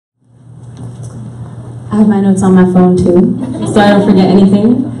I have my notes on my phone too, so I don't forget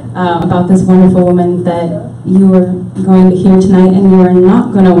anything about this wonderful woman that you are going to hear tonight, and you are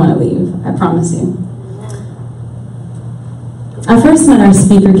not going to want to leave, I promise you. I first met our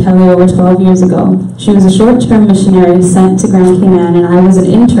speaker, Kellie, over 12 years ago. She was a short-term missionary sent to Grand Cayman, and I was an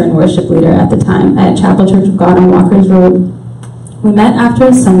intern worship leader at the time at Chapel Church of God on Walker's Road. We met after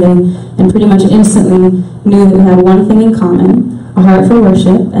a Sunday and pretty much instantly knew that we had one thing in common, a heart for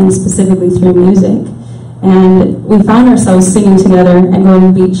worship, and specifically through music. And we found ourselves singing together and going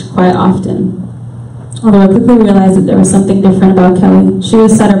to the beach quite often. Although I quickly realized that there was something different about Kellie. She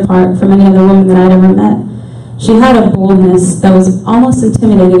was set apart from any other woman that I'd ever met. She had a boldness that was almost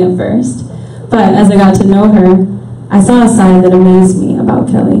intimidating at first, but as I got to know her, I saw a side that amazed me about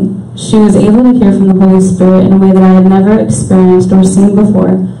Kellie. She was able to hear from the Holy Spirit in a way that I had never experienced or seen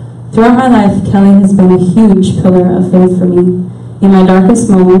before. Throughout my life, Kellie has been a huge pillar of faith for me. In my darkest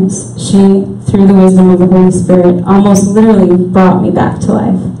moments, she, through the wisdom of the Holy Spirit, almost literally brought me back to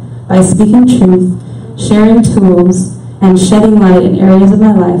life by speaking truth, sharing tools, and shedding light in areas of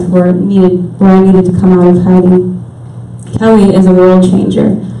my life where I needed to come out of hiding. Kellie is a world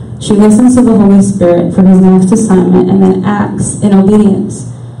changer. She listens to the Holy Spirit for his next assignment and then acts in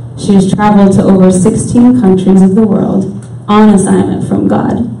obedience. She has traveled to over 16 countries of the world on assignment from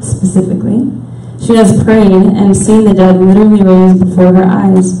God, specifically. She has prayed and seen the dead literally raised before her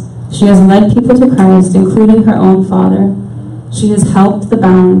eyes. She has led people to Christ, including her own father. She has helped the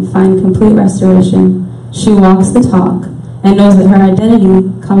bound find complete restoration. She walks the talk and knows that her identity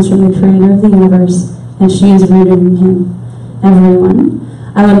comes from the creator of the universe, and she is rooted in him. Everyone,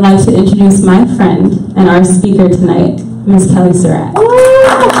 I would like to introduce my friend and our speaker tonight, Miss Kellie Surratt.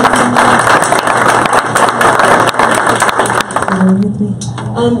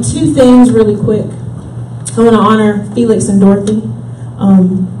 Two things really quick. I want to honor Felix and Dorothy.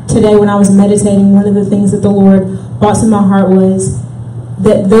 Today when I was meditating, one of the things that the Lord brought to my heart was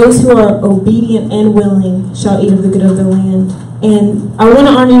that those who are obedient and willing shall eat of the good of the land. And I want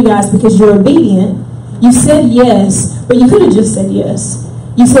to honor you guys because you're obedient. You said yes, but you could have just said yes.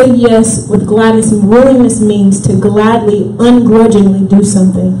 You said yes with gladness, and willingness means to gladly, ungrudgingly do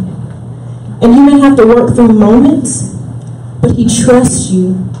something. And you may have to work through moments, but he trusts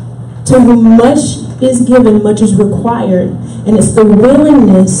you. To whom much is given, much is required. And it's the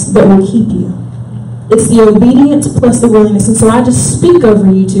willingness that will keep you. It's the obedience plus the willingness. And so I just speak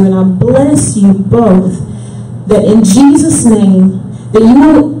over you two, and I bless you both, that in Jesus' name, that you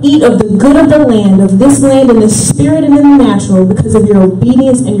will eat of the good of the land, of this land in the spirit and in the natural, because of your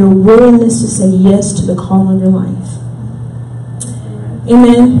obedience and your willingness to say yes to the call on your life.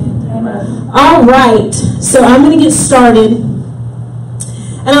 Amen. Amen. All right, so I'm going to get started.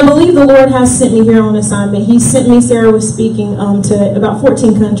 And I believe the Lord has sent me here on assignment. He sent me, Sarah was speaking to about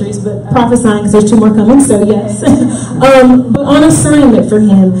 14 countries, but prophesying because there's 2 more coming, so yes. But on assignment for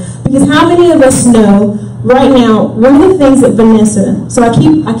him. Because how many of us know right now, one of the things that Vanessa, so I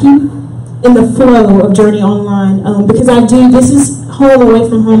keep in the flow of Journey Online, because this is home away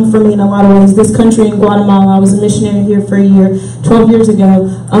from home for me in a lot of ways. This country in Guatemala, I was a missionary here for a year, 12 years ago,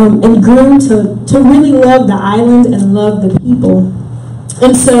 and grew to really love the island and love the people.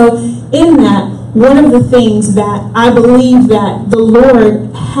 And so in that, one of the things that I believe that the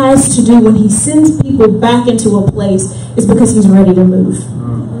Lord has to do when he sends people back into a place is because he's ready to move.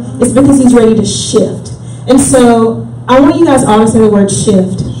 It's because he's ready to shift. And so I want you guys all to say the word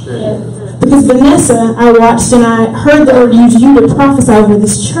shift. Because Vanessa, I watched and I heard the Lord use you to prophesy over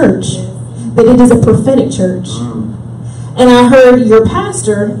this church, that it is a prophetic church. And I heard your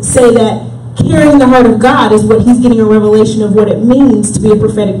pastor say that carrying the heart of God is what he's getting a revelation of what it means to be a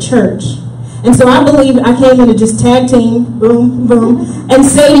prophetic church. And so I believe I came in to just tag team, boom, boom, and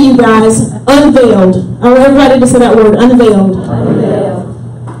say to you guys, unveiled. I want everybody to say that word, unveiled.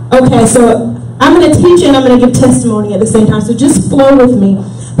 Unveiled. Okay, so I'm going to teach and I'm going to give testimony at the same time. So just flow with me.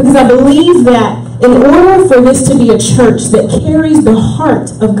 Because I believe that in order for this to be a church that carries the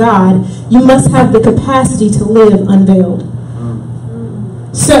heart of God, you must have the capacity to live unveiled.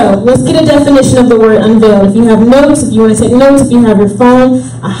 So, let's get a definition of the word unveiled. If you have notes, if you want to take notes, if you have your phone,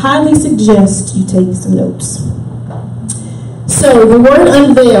 I highly suggest you take some notes. So, the word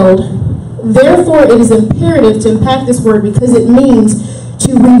unveiled, therefore it is imperative to unpack this word because it means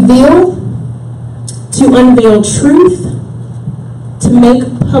to reveal, to unveil truth, to make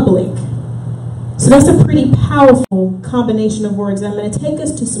public. So that's a pretty powerful combination of words. I'm going to take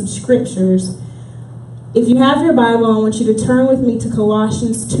us to some scriptures. If you have your Bible, I want you to turn with me to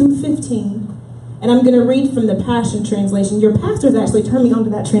Colossians 2:15, and I'm going to read from the Passion Translation. Your pastors actually turned me on to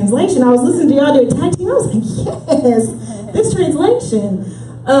that translation. I was listening to y'all do a tag team. I was like, yes, this translation.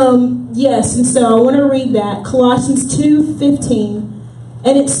 Yes, and so I want to read that. Colossians 2:15.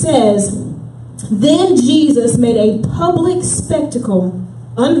 And it says, "Then Jesus made a public spectacle,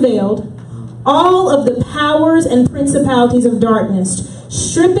 unveiled, all of the powers and principalities of darkness,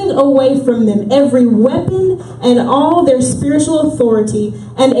 stripping away from them every weapon and all their spiritual authority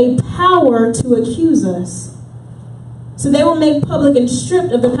and a power to accuse us." So they were made public and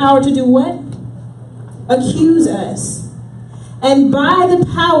stripped of the power to do what? Accuse us. "And by the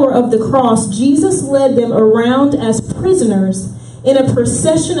power of the cross, Jesus led them around as prisoners in a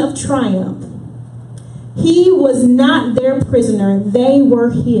procession of triumph. He was not their prisoner, they were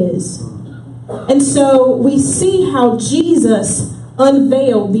his." And so we see how Jesus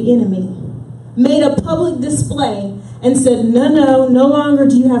unveiled the enemy, made a public display, and said, no longer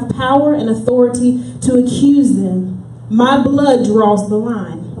do you have power and authority to accuse them. My blood draws the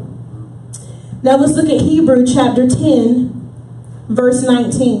line. Now let's look at Hebrew chapter 10, verse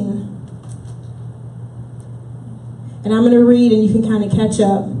 19. And I'm going to read and you can kind of catch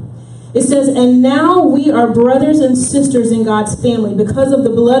up. It says, "And now we are brothers and sisters in God's family because of the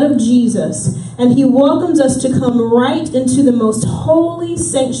blood of Jesus. And he welcomes us to come right into the most holy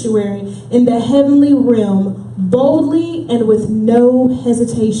sanctuary in the heavenly realm, boldly and with no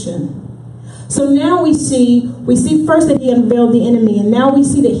hesitation." So now we see first that he unveiled the enemy, and now we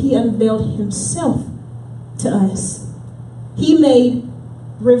see that he unveiled himself to us. He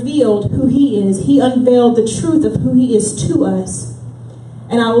revealed who he is. He unveiled the truth of who he is to us.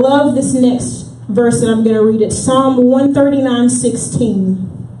 And I love this next verse that I'm going to read. It's Psalm 139:16.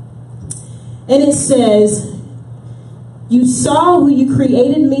 And it says, "You saw who you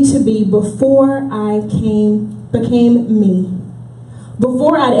created me to be before I became me.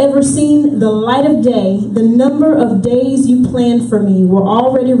 Before I'd ever seen the light of day, the number of days you planned for me were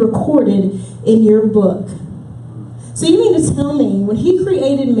already recorded in your book." So you mean to tell me, when he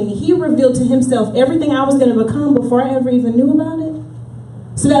created me, he revealed to himself everything I was going to become before I ever even knew about it?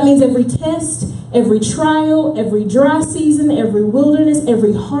 So that means every test, every trial, every dry season, every wilderness,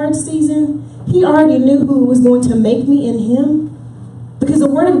 every hard season, he already knew who was going to make me in him. Because the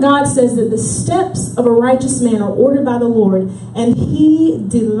word of God says that the steps of a righteous man are ordered by the Lord, and he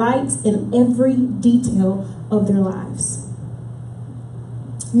delights in every detail of their lives.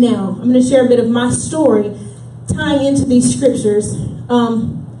 Now, I'm going to share a bit of my story tying into these scriptures.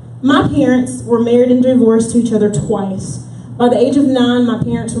 My parents were married and divorced to each other twice. By the age of 9, my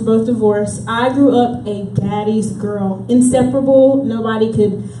parents were both divorced. I grew up a daddy's girl, inseparable. Nobody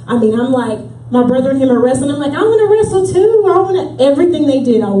could, I'm like, my brother and him are wrestling. I'm like, I want to wrestle too. Everything they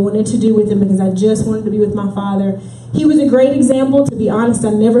did, I wanted to do with them because I just wanted to be with my father. He was a great example. To be honest,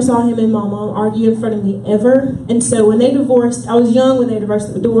 I never saw him and my mom argue in front of me ever. And so when they divorced, I was young when they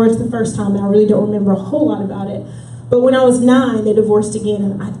divorced the first time, and I really don't remember a whole lot about it. But when I was 9, they divorced again,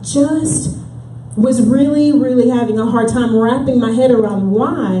 and I just was really, really having a hard time wrapping my head around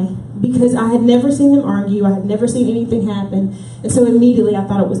why. Because I had never seen them argue. I had never seen anything happen. And so immediately I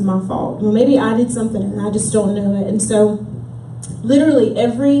thought it was my fault. Well, maybe I did something and I just don't know it. And so literally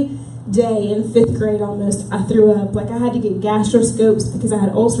every day in 5th grade almost, I threw up. Like I had to get gastroscopes because I had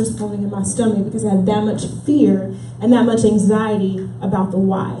ulcers forming in my stomach because I had that much fear and that much anxiety about the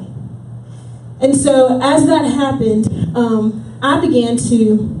why. And so as that happened, I began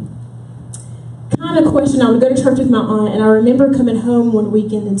to kind of question. I would go to church with my aunt, and I remember coming home one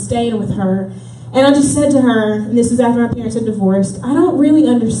weekend and staying with her, and I just said to her, and this was after my parents had divorced, I don't really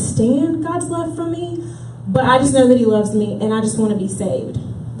understand God's love for me, but I just know that he loves me, and I just want to be saved.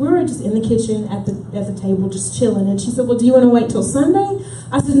 We were just in the kitchen at the table just chilling, and she said, well, do you want to wait till Sunday?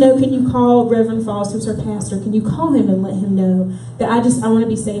 I said, no, can you call Reverend Foss, who's our pastor, can you call him and let him know that I want to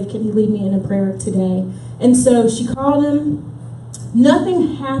be saved? Can he lead me in a prayer today? And so she called him.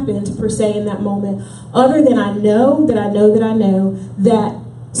 Nothing happened per se in that moment, other than I know that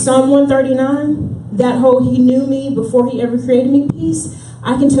Psalm 139, that whole he knew me before he ever created me piece,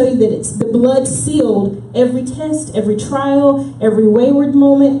 I can tell you that it's the blood sealed every test, every trial, every wayward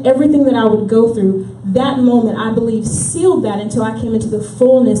moment, everything that I would go through. That moment, I believe, sealed that until I came into the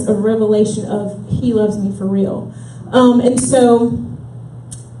fullness of revelation of he loves me for real. And so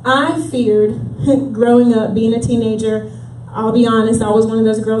I feared growing up, being a teenager. I'll be honest, I was one of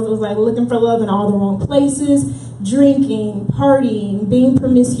those girls that was like looking for love in all the wrong places, drinking, partying, being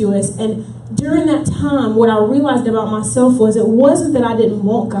promiscuous. And during that time, what I realized about myself was it wasn't that I didn't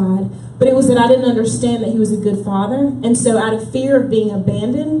want God, but it was that I didn't understand that he was a good father. And so out of fear of being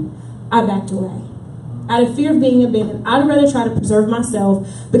abandoned, I backed away. Out of fear of being abandoned, I'd rather try to preserve myself,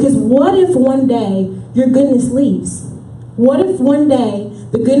 because what if one day your goodness leaves? What if one day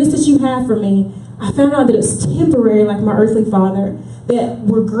the goodness that you have for me, I found out that it's temporary, like my earthly father, that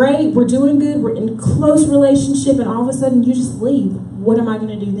we're great, we're doing good, we're in close relationship, and all of a sudden you just leave. What am I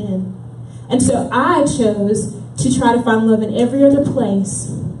going to do then? And so I chose to try to find love in every other place.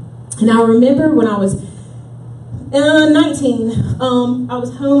 And I remember when I was 19, I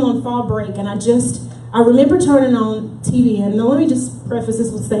was home on fall break, and I remember turning on TV, and let me just preface this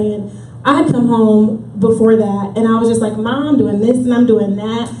with saying, I had come home before that, and I was just like, Mom, I'm doing this, and I'm doing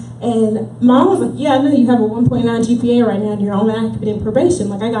that. And Mom was like, yeah, I know you have a 1.9 GPA right now, and you're on active in probation.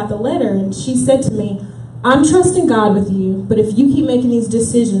 Like, I got the letter, and she said to me, I'm trusting God with you, but if you keep making these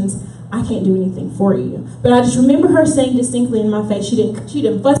decisions, I can't do anything for you. But I just remember her saying distinctly in my face, she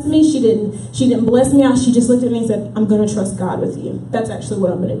didn't fuss me, she didn't bless me out, she just looked at me and said, I'm going to trust God with you. That's actually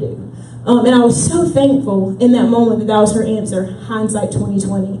what I'm going to do. And I was so thankful in that moment that was her answer, hindsight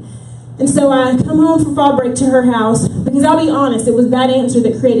 2020. And so I come home from fall break to her house, because I'll be honest, it was that answer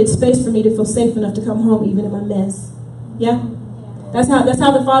that created space for me to feel safe enough to come home even in my mess. Yeah? That's how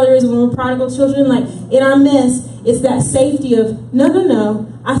the Father is when we're prodigal children. Like, in our mess, it's that safety of, no,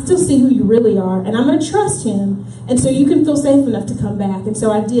 I still see who you really are, and I'm going to trust him. And so you can feel safe enough to come back. And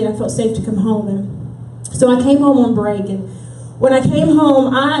so I did. I felt safe to come home. And so I came home on break, and when I came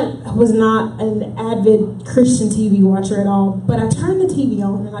home, I was not an avid Christian TV watcher at all, but I turned the TV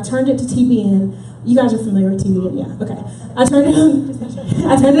on, and I turned it to TBN. You guys are familiar with TBN, yeah? Okay. I turned it on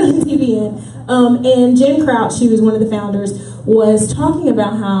to TBN, and Jen Crouch, she was one of the founders, was talking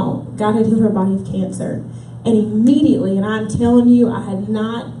about how God had healed her body of cancer. And immediately, and I'm telling you, I had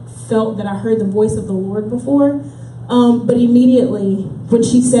not felt that I heard the voice of the Lord before, but immediately, when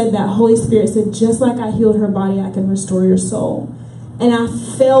she said that, Holy Spirit said, just like I healed her body, I can restore your soul. And I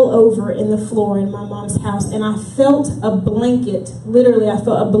fell over in the floor in my mom's house, and I felt a blanket, literally I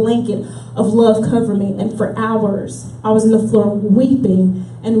felt a blanket of love cover me. And for hours, I was in the floor weeping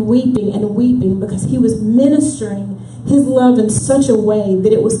and weeping and weeping, because he was ministering his love in such a way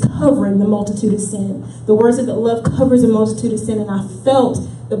that it was covering the multitude of sin. The words that love covers a multitude of sin, and I felt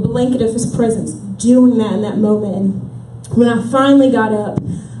the blanket of his presence doing that in that moment. And when I finally got up,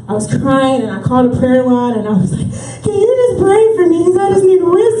 I was crying, and I called a prayer line, and I was like, can you just pray for me, because I just need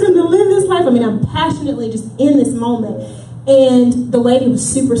wisdom to live this life. I mean, I'm passionately just in this moment. And the lady was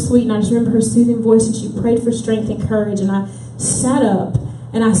super sweet, and I just remember her soothing voice, and she prayed for strength and courage. And I sat up,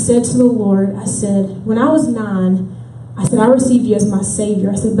 and I said to the Lord, I said, when I was 9, I said, I received you as my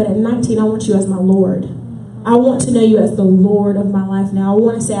Savior. I said, but at 19, I want you as my Lord. I want to know you as the Lord of my life now. I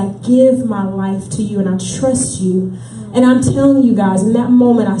want to say, I give my life to you, and I trust you. And I'm telling you guys, in that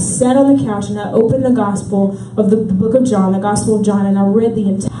moment, I sat on the couch, and I opened the gospel of the book of John, the Gospel of John, and I read the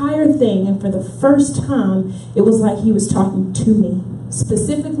entire thing. And for the first time, it was like he was talking to me,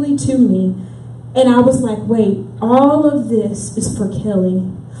 specifically to me. And I was like, wait, all of this is for Kelly.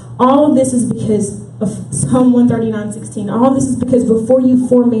 All of this is because of Psalm 139:16. All this is because before you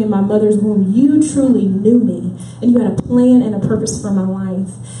formed me in my mother's womb, you truly knew me, and you had a plan and a purpose for my life.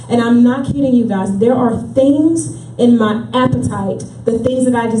 And I'm not kidding you guys. There are things in my appetite, the things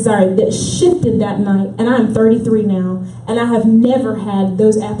that I desired, that shifted that night. And I'm 33 now, and I have never had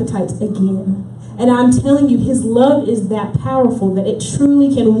those appetites again. And I'm telling you, his love is that powerful that it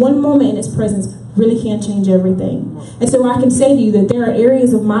truly can, one moment in his presence, really can change everything. And so I can say to you that there are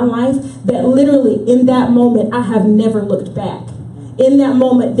areas of my life that literally in that moment I have never looked back. In that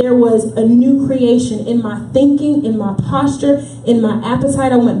moment there was a new creation in my thinking, in my posture, in my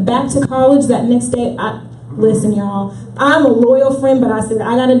appetite. I went back to college that next day. Listen, y'all, I'm a loyal friend, but I said,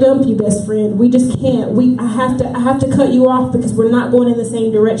 I gotta dump you, best friend. We just can't. I have to cut you off, because we're not going in the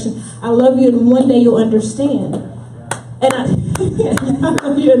same direction. I love you, and one day you'll understand. And I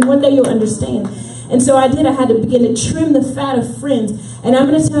love you, and one day you'll understand. And so I did. I had to begin to trim the fat of friends. And I'm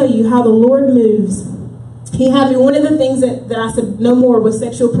going to tell you how the Lord moves. He had me, one of the things that I said no more was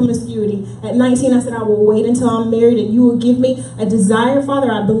sexual promiscuity. At 19, I said, I will wait until I'm married, and you will give me a desire,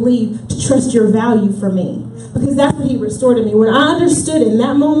 Father, I believe, to trust your value for me. Because that's what he restored in me. When I understood in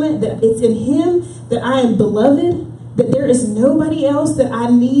that moment that it's in him that I am beloved, that there is nobody else that I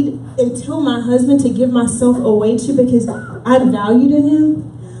need until my husband to give myself away to, because I'm valued in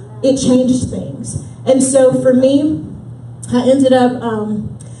him, it changed things. And so for me, I ended up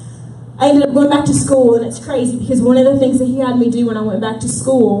going back to school, and it's crazy because one of the things that he had me do when I went back to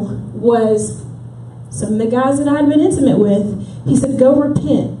school was some of the guys that I had been intimate with, he said, go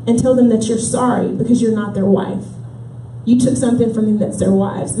repent and tell them that you're sorry because you're not their wife. You took something from them that's their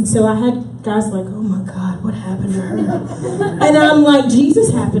wives. And so I had guys like, oh my God, what happened to her? And I'm like,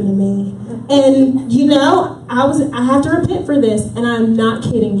 Jesus happened to me. And you know, I have to repent for this, and I'm not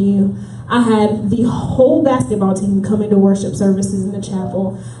kidding you. I had the whole basketball team coming to worship services in the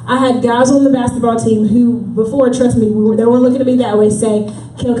chapel. I had guys on the basketball team who, before, trust me, they weren't looking at me that way, say,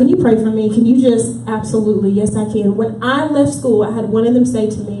 Kel, can you pray for me? Can you just, absolutely, yes I can. When I left school, I had one of them say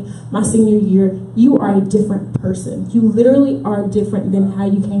to me, my senior year, you are a different person. You literally are different than how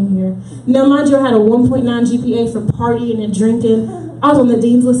you came here. Now, mind you, I had a 1.9 GPA for partying and drinking. I was on the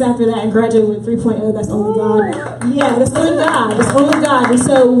dean's list after that and graduated with 3.0. That's only God. Yeah, that's only God. That's only God. And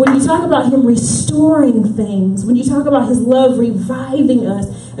so when you talk about him restoring things, when you talk about his love reviving us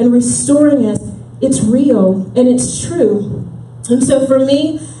and restoring us, it's real and it's true. And so for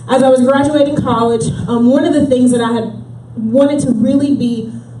me, as I was graduating college, one of the things that I had wanted to really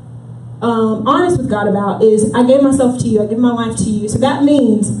be honest with God about is I gave myself to you. I give my life to you. So that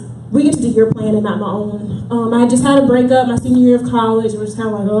means we get to do your plan and not my own. I just had a breakup my senior year of college. It was kind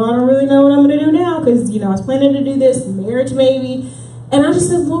of like, oh, I don't really know what I'm going to do now because, I was planning to do this, marriage maybe. And I just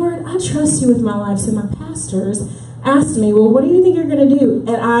said, Lord, I trust you with my life. So my pastors asked me, well, what do you think you're going to do?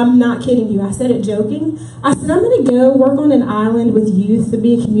 And I'm not kidding you. I said it joking. I said, I'm going to go work on an island with youth to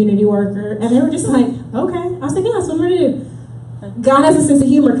be a community worker. And they were just like, okay. I was like, yeah, that's what I'm going to do. God has a sense of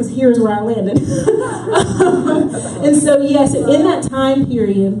humor because here's where I landed. And so, yes, in that time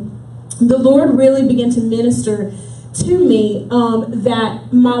period, the Lord really began to minister to me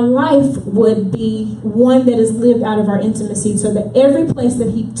that my life would be one that is lived out of our intimacy, so that every place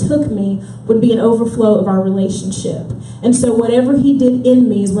that he took me would be an overflow of our relationship. And so whatever he did in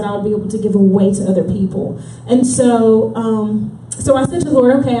me is what I would be able to give away to other people. And so I said to the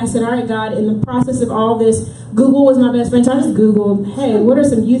Lord, okay, I said, all right, God, in the process of all this, Google was my best friend. So I just Googled, hey, what are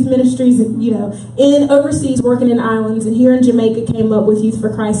some youth ministries, in overseas working in islands, and here in Jamaica came up with Youth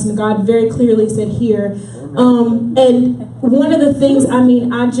for Christ, and God very clearly said here. And one of the things, I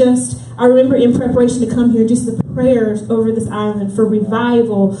remember in preparation to come here, just the prayers over this island for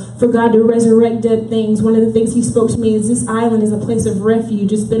revival, for God to resurrect dead things. One of the things he spoke to me is this island is a place of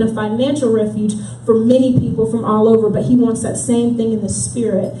refuge. It's been a financial refuge for many people from all over, but he wants that same thing in the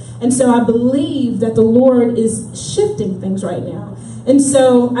spirit. And so I believe that the Lord is shifting things right now. And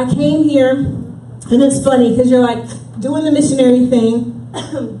so I came here, and it's funny because you're like doing the missionary thing.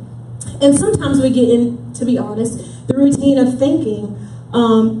 And sometimes we get in, to be honest, the routine of thinking,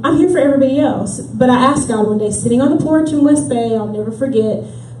 I'm here for everybody else. But I asked God one day, sitting on the porch in West Bay, I'll never forget,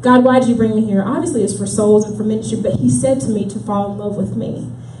 God, why'd you bring me here? Obviously it's for souls and for ministry, but he said to me to fall in love with me.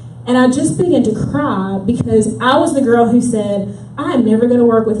 And I just began to cry because I was the girl who said, I'm never going to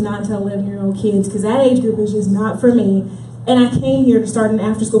work with 9 to 11-year-old kids because that age group is just not for me. And I came here to start an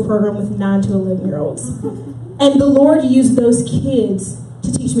after-school program with 9 to 11-year-olds. And the Lord used those kids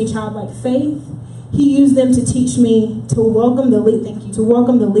to teach me childlike faith. He used them to teach me to welcome the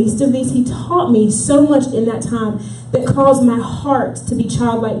least of these. He taught me so much in that time that caused my heart to be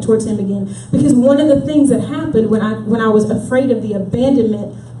childlike towards him again. Because one of the things that happened when I was afraid of the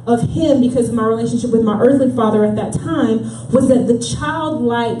abandonment of him because of my relationship with my earthly father at that time was that the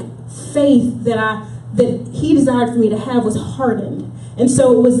childlike faith that he desired for me to have was hardened. And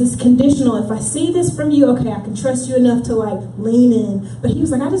so it was this conditional, if I see this from you, okay, I can trust you enough to lean in. But he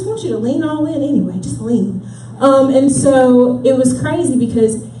was like, I just want you to lean all in anyway, just lean. And so it was crazy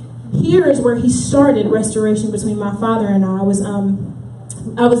because here is where he started restoration between my father and I.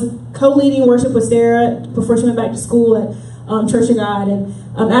 I was co-leading worship with Sarah before she went back to school at Church of God.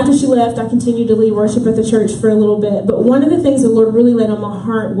 And after she left, I continued to lead worship at the church for a little bit. But one of the things the Lord really laid on my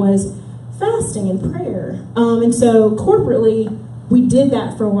heart was fasting and prayer. And so corporately, we did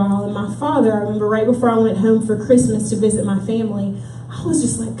that for a while. And my father, I remember right before I went home for Christmas to visit my family, I was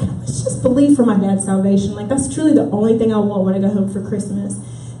just like, let's just believe for my dad's salvation. That's truly the only thing I want when I go home for Christmas.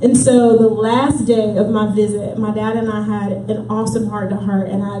 And so the last day of my visit, my dad and I had an awesome heart-to-heart,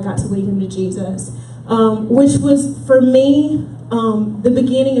 and I got to lead him to Jesus, which was, for me, the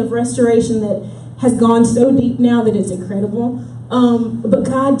beginning of restoration that has gone so deep now that it's incredible. But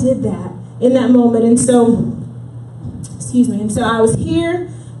God did that in that moment. And so, and so I was here,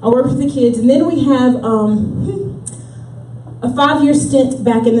 I worked with the kids, and then we have a 5-year stint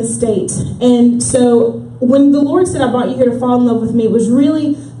back in the States. And so when the Lord said, I brought you here to fall in love with me, it was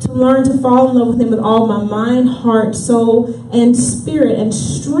really to learn to fall in love with him with all my mind, heart, soul, and spirit and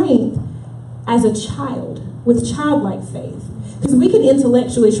strength as a child, with childlike faith. Because we can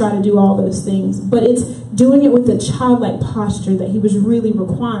intellectually try to do all those things, but it's doing it with a childlike posture that he was really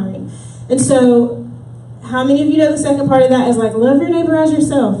requiring. And so, how many of you know the second part of that is love your neighbor as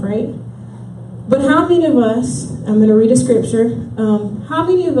yourself, right? But how many of us, I'm going to read a scripture, how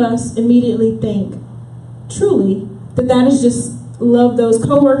many of us immediately think, truly, that is just love those.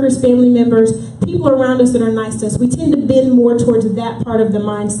 Co-workers, family members, people around us that are nice to us. We tend to bend more towards that part of the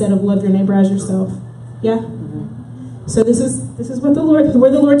mindset of love your neighbor as yourself. Yeah? So this is where the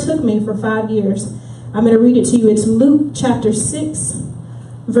Lord took me for 5 years. I'm going to read it to you. It's Luke chapter 6,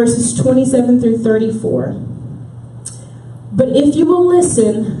 verses 27 through 34. But if you will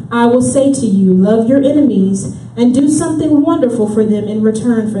listen, I will say to you, love your enemies and do something wonderful for them in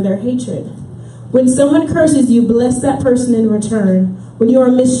return for their hatred. When someone curses you, bless that person in return. When you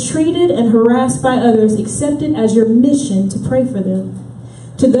are mistreated and harassed by others, accept it as your mission to pray for them.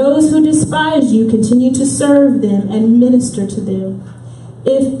 To those who despise you, continue to serve them and minister to them.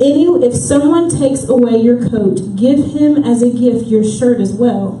 If someone takes away your coat, give him as a gift your shirt as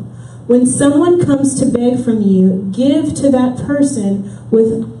well. When someone comes to beg from you, give to that person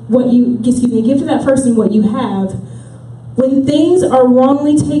what you have. When things are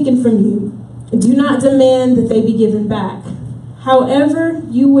wrongly taken from you, do not demand that they be given back. However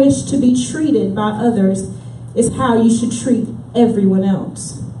you wish to be treated by others is how you should treat everyone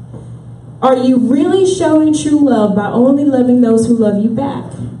else. Are you really showing true love by only loving those who love you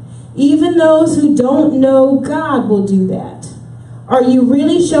back? Even those who don't know God will do that. Are you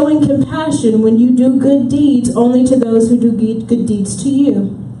really showing compassion when you do good deeds only to those who do good deeds to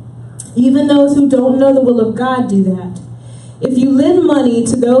you? Even those who don't know the will of God do that. If you lend money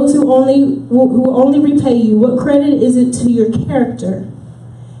to those who only repay you, what credit is it to your character?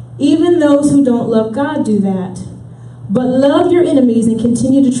 Even those who don't love God do that. But love your enemies and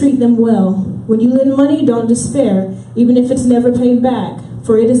continue to treat them well. When you lend money, don't despair, even if it's never paid back,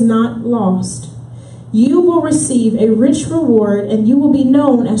 for it is not lost. You will receive a rich reward, and you will be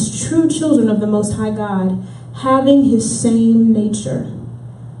known as true children of the Most High God, having His same nature.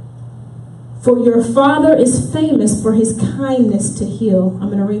 For your Father is famous for His kindness to heal. I'm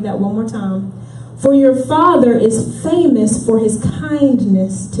going to read that one more time. For your Father is famous for His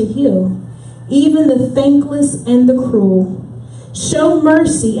kindness to heal, even the thankless and the cruel. Show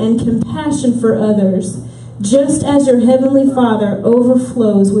mercy and compassion for others, just as your heavenly Father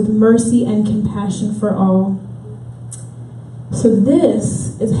overflows with mercy and compassion for all. So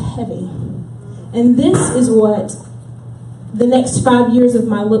this is heavy. And this is what the next 5 years of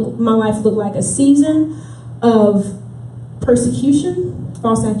my life looked like. A season of persecution,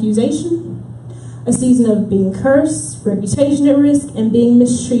 false accusation, a season of being cursed, reputation at risk, and being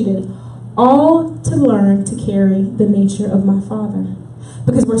mistreated. All to learn to carry the nature of my Father.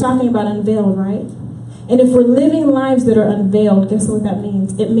 Because we're talking about unveiled, right? And if we're living lives that are unveiled, guess what that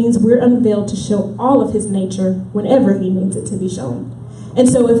means? It means we're unveiled to show all of His nature whenever He needs it to be shown. And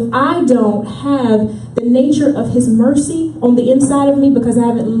so if I don't have the nature of His mercy on the inside of me because I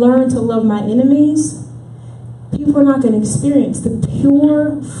haven't learned to love my enemies, people are not going to experience the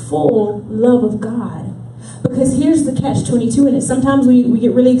pure, full love of God. Because here's the catch-22 in it. Sometimes we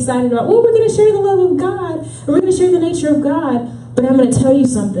get really excited about, we're going to share the love of God, and we're going to share the nature of God. But I'm going to tell you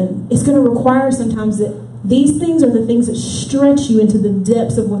something. It's going to require sometimes that these things are the things that stretch you into the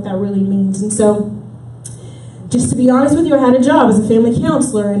depths of what that really means. And so, just to be honest with you, I had a job as a family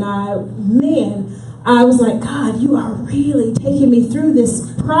counselor, and I was like, God, you are really taking me through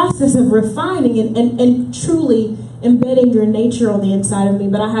this process of refining and truly embedding your nature on the inside of me.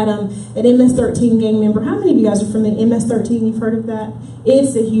 But I had an MS-13 gang member. How many of you guys are from the MS-13? You've heard of that?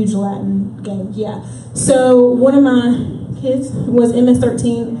 It's a huge Latin gang, yeah. So one of my kids was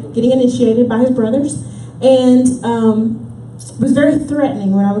MS-13, getting initiated by his brothers, and was very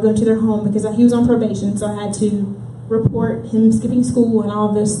threatening when I would go to their home because he was on probation, so I had to report him skipping school and all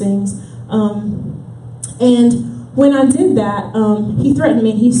of those things. And when I did that, he threatened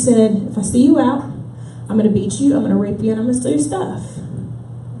me. He said, if I see you out, I'm going to beat you, I'm going to rape you, and I'm going to steal your stuff.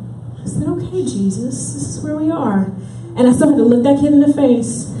 I said, okay, Jesus, this is where we are. And I still had to look that kid in the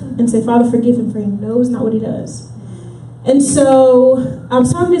face and say, Father, forgive him, for he knows not what he does. And so I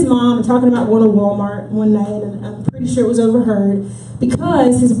was talking to his mom and talking about going to Walmart one night, and I'm pretty sure it was overheard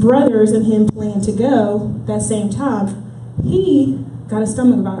because his brothers and him planned to go that same time. He got a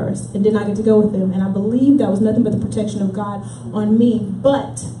stomach virus and did not get to go with them, and I believe that was nothing but the protection of God on me.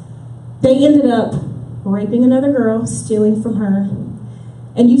 But they ended up raping another girl, stealing from her.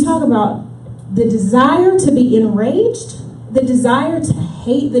 And you talk about the desire to be enraged, the desire to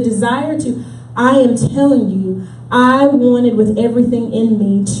hate, the desire to, I am telling you, I wanted with everything in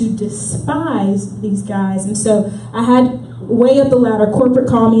me to despise these guys. And so I had way up the ladder, corporate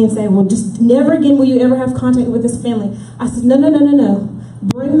call me and say, well, just never again will you ever have contact with this family. I said, no.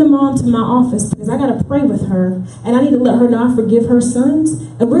 Bring the mom to my office because I got to pray with her. And I need to let her know I forgive her sons.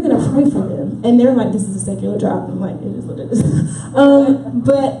 And we're going to pray for them. And they're like, this is a secular job. I'm like, it is what it is.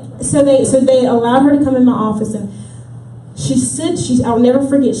 But so they allowed her to come in my office, and I'll never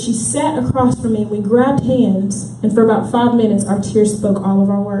forget, she sat across from me, we grabbed hands, and for about 5 minutes, our tears spoke all of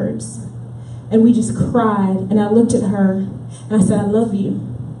our words. And we just cried, and I looked at her, and I said, I love you.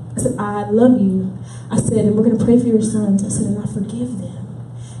 I said, I love you. I said, and we're going to pray for your sons. I said, and I forgive them.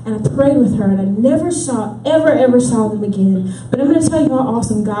 And I prayed with her, and I never ever saw them again. But I'm going to tell you how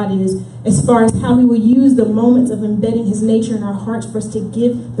awesome God is as far as how he will use the moments of embedding his nature in our hearts for us to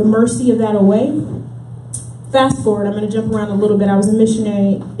give the mercy of that away. Fast forward, I'm going to jump around a little bit. I was a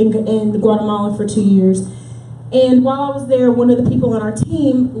missionary in Guatemala for 2 years. And while I was there, one of the people on our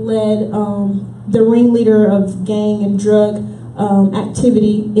team led the ringleader of gang and drug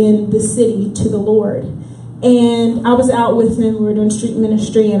activity in the city to the Lord. And I was out with him, we were doing street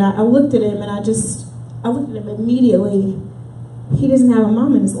ministry, and I looked at him, and I looked at him immediately. He doesn't have a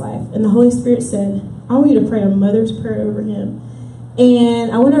mom in his life. And the Holy Spirit said, I want you to pray a mother's prayer over him.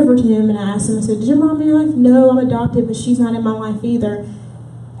 And I went over to him, and I asked him, I said, is your mom in your life? No, I'm adopted, but she's not in my life either.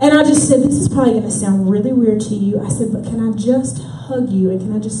 And I just said, this is probably going to sound really weird to you. I said, but can I just hug you, and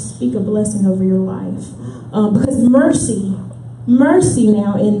can I just speak a blessing over your life? Because mercy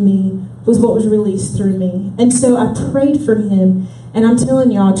now in me was what was released through me. And so I prayed for him, and I'm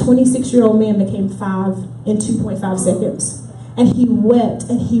telling y'all, a 26-year-old man became 5 in 2.5 seconds. And he wept,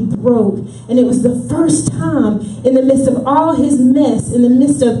 and he broke. And it was the first time in the midst of all his mess, in the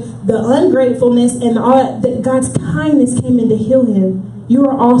midst of the ungratefulness and all that God's kindness came in to heal him. You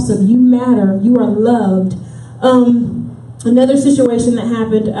are awesome. You matter. You are loved. Another situation that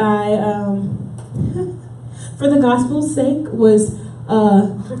happened, for the gospel's sake, was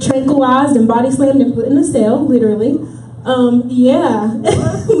tranquilized and body slammed and put in a cell, literally. Yeah.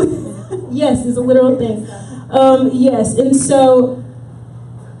 Yes, it's a literal thing. Yes, and so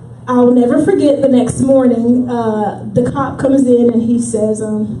I'll never forget the next morning, the cop comes in and he says,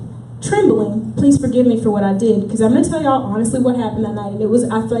 trembling, please forgive me for what I did. Because I'm going to tell y'all honestly what happened that night. And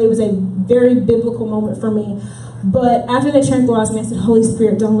I feel it was a very biblical moment for me. But after they tranquilized me, I said, Holy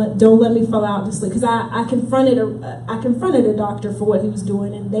Spirit, don't let me fall out to sleep. Because I confronted a doctor for what he was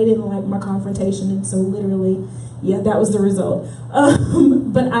doing, and they didn't like my confrontation. And so literally, yeah, that was the result.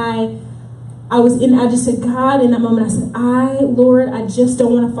 But I just said, God, in that moment, I said, Lord, I just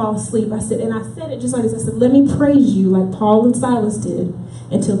don't want to fall asleep. I said it just like this. I said, let me praise you like Paul and Silas did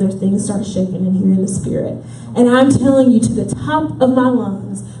until their things start shaking in here in the spirit. And I'm telling you, to the top of my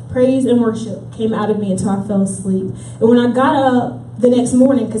lungs, praise and worship came out of me until I fell asleep. And when I got up the next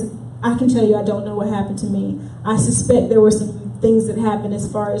morning, because I can tell you I don't know what happened to me. I suspect there were some things that happened as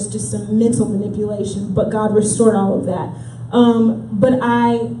far as just some mental manipulation, but God restored all of that. But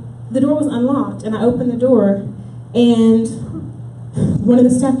the door was unlocked, and I opened the door, and one of the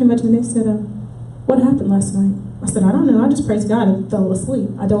staff came up to me and they said, what happened last night? I said, I don't know. I just praised God and fell asleep.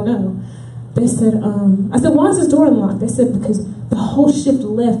 I don't know. They said, I said, why is this door unlocked? They said, because the whole shift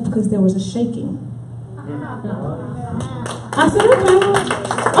left because there was a shaking. I said,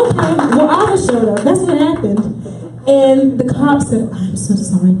 okay, well, I was showed up. That's what happened. And the cop said, I'm so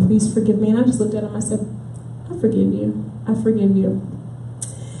sorry. Please forgive me. And I just looked at him. I said, I forgive you. I forgive you.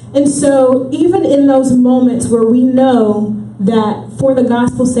 And so even in those moments where we know that for the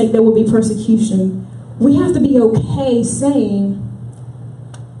gospel's sake there will be persecution, we have to be okay saying,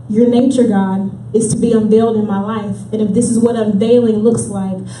 your nature, God, is to be unveiled in my life. And if this is what unveiling looks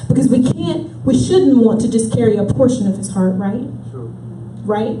like, because we shouldn't want to just carry a portion of his heart, right?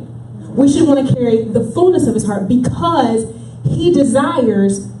 Right? We should want to carry the fullness of his heart because he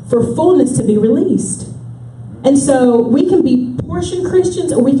desires for fullness to be released. And so we can be portion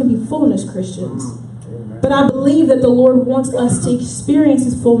Christians or we can be fullness Christians. But I believe that the Lord wants us to experience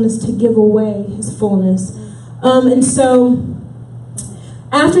his fullness, to give away his fullness. And so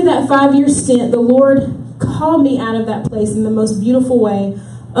after that 5-year stint, the Lord called me out of that place in the most beautiful way.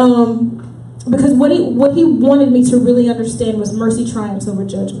 Because what he wanted me to really understand was mercy triumphs over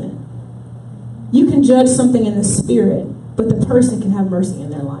judgment. You can judge something in the spirit, but the person can have mercy in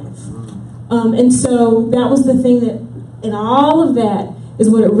their life. And so that was the thing that, in all of that, is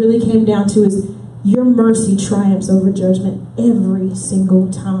what it really came down to, is your mercy triumphs over judgment every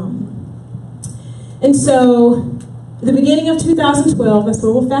single time. And so the beginning of 2012, that's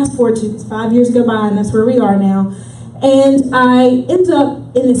where we'll fast forward to, because 5 years go by and that's where we are now. And I end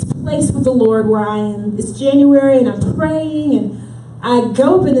up in this place with the Lord where I am. It's January and I'm praying and I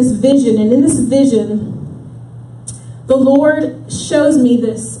go up in this vision, and in this vision, the Lord shows me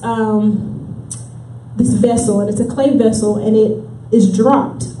this vessel, and it's a clay vessel, and it is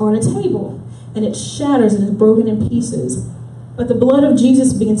dropped on a table, and it shatters and is broken in pieces. But the blood of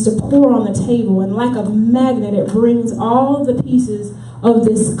Jesus begins to pour on the table, and like a magnet, it brings all the pieces of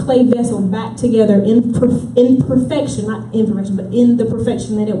this clay vessel back together in perfection, not imperfection, but in the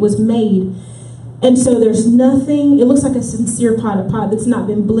perfection that it was made. And so there's nothing, it looks like a sincere pot that's not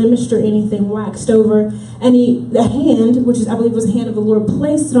been blemished or anything, waxed over. And the hand, which is, I believe was the hand of the Lord,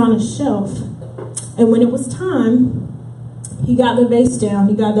 placed it on a shelf. And when it was time, he got the vase down,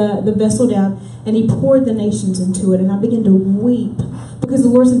 he got the vessel down, and he poured the nations into it. And I began to weep because the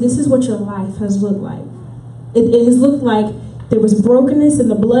Lord said, this is what your life has looked like. It has looked like there was brokenness, and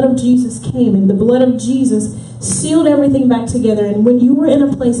the blood of Jesus came, and the blood of Jesus sealed everything back together. And when you were in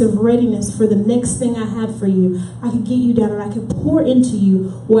a place of readiness for the next thing I had for you, I could get you down and I could pour into you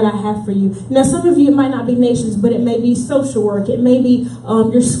what I have for you. Now, some of you, it might not be nations, but it may be social work. It may be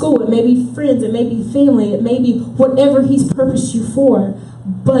your school. It may be friends. It may be family. It may be whatever he's purposed you for.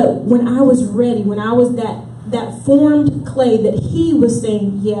 But when I was ready, when I was that formed clay that he was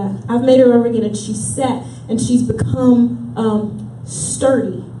saying, yeah, I've made her over again, and she sat and she's become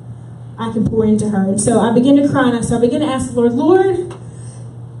sturdy, I can pour into her. And so I began to cry, and so I began to ask the Lord,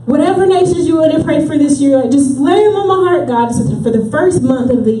 whatever nations you want to pray for this year, just lay them on my heart, God. So for the first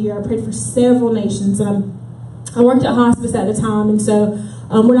month of the year, I prayed for several nations. And I worked at hospice at the time, and so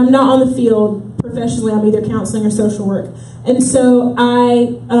when I'm not on the field professionally, I'm either counseling or social work. And so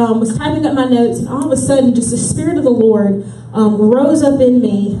I was typing up my notes, and all of a sudden, just the Spirit of the Lord rose up in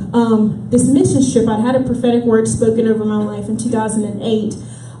me. This mission trip, I'd had a prophetic word spoken over my life in 2008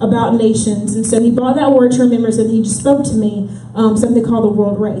 about nations. And so he brought that word to remembrance, and he just spoke to me something called the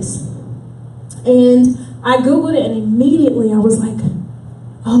world race. And I Googled it, and immediately I was like,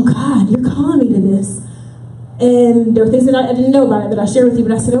 oh God, you're calling me to this. And there were things that I didn't know about it that I shared with you,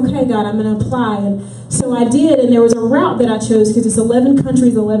 but I said, okay, God, I'm going to apply. And so I did, and there was a route that I chose because it's 11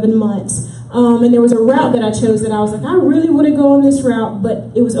 countries, 11 months. And there was a route that I chose that I was like, I really want to go on this route,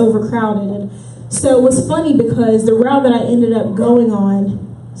 but it was overcrowded. And so it was funny because the route that I ended up going on,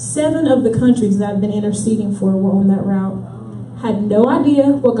 7 of the countries that I've been interceding for were on that route. Had no idea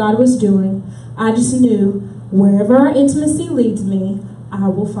what God was doing. I just knew wherever our intimacy leads me, I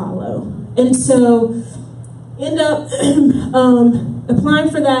will follow. And so end up applying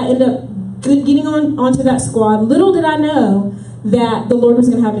for that, end up getting onto that squad. Little did I know that the Lord was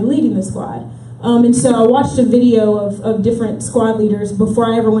going to have me leading the squad. And so I watched a video of different squad leaders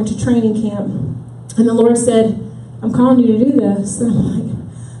before I ever went to training camp. And the Lord said, I'm calling you to do this. And I'm like,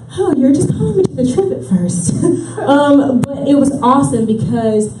 oh, you're just calling me to the trip at first. But it was awesome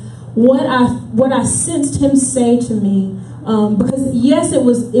because what I sensed him say to me, because yes, it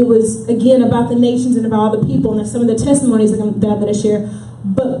was again about the nations and about all the people and some of the testimonies that I'm going to share,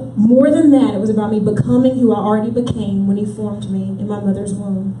 but more than that, it was about me becoming who I already became when he formed me in my mother's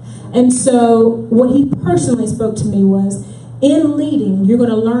womb. And so what he personally spoke to me was, in leading, you're going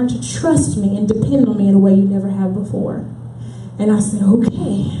to learn to trust me and depend on me in a way you never have before. And I said,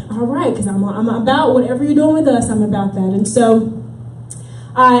 okay, all right, because I'm about whatever you're doing with us, I'm about that. And so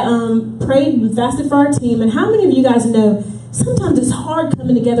I prayed and fasted for our team. And how many of you guys know sometimes it's hard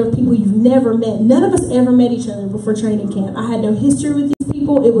coming together with people you've never met? None of us ever met each other before training camp. I had no history with these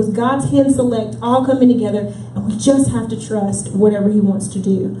people. It was God's hand select, all coming together, and we just have to trust whatever he wants to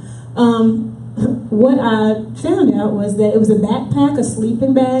do. What I found out was that it was a backpack, a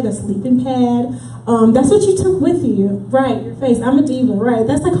sleeping bag, a sleeping pad. That's what you took with you. Right, your face. I'm a diva, right?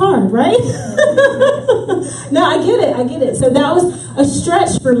 That's like hard, right? No, I get it. So that was a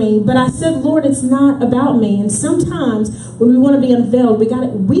stretch for me, but I said, Lord, it's not about me. And sometimes when we want to be unveiled, we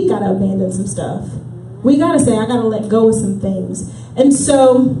gotta abandon some stuff. We gotta say, I gotta let go of some things. And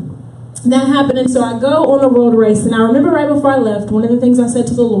so that happened, and so I go on the road race, and I remember right before I left, one of the things I said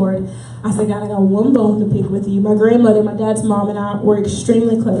to the Lord, I said, God, I got one bone to pick with you. My grandmother, my dad's mom, and I were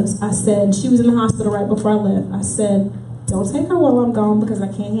extremely close. I said, she was in the hospital right before I left. I said, don't take her while I'm gone because I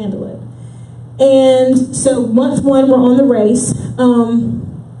can't handle it. And so month 1, we're on the race,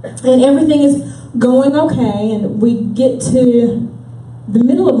 and everything is going okay, and we get to the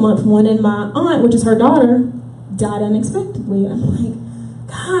middle of month 1, and my aunt, which is her daughter, died unexpectedly. And I'm like,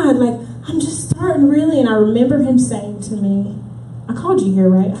 God, like, I'm just starting really, and I remember him saying to me, I called you here,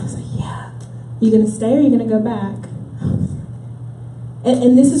 right? I was like, yeah. You gonna stay or are you gonna go back?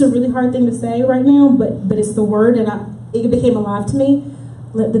 And this is a really hard thing to say right now, but it's the word, and it became alive to me.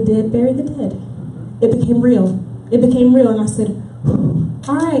 Let the dead bury the dead. It became real. It became real, and I said,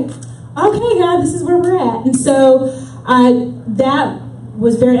 all right, okay, God, this is where we're at. And so that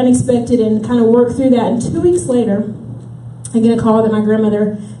was very unexpected, and kind of worked through that. And 2 weeks later, I get a call that my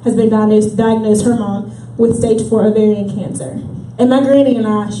grandmother has been diagnosed, her mom, with stage 4 ovarian cancer. And my granny and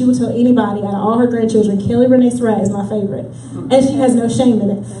I, she would tell anybody out of all her grandchildren, Kellie Surratt is my favorite. And she has no shame in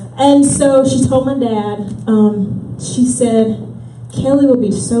it. And so she told my dad, she said, Kellie will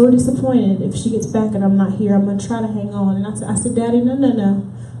be so disappointed if she gets back and I'm not here. I'm going to try to hang on. And I said, Daddy, no.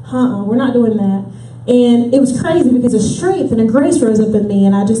 We're not doing that. And it was crazy because a strength and a grace rose up in me.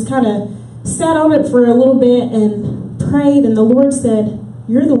 And I just kind of sat on it for a little bit and prayed. And the Lord said,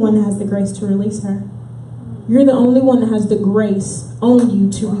 you're the one that has the grace to release her. You're the only one that has the grace on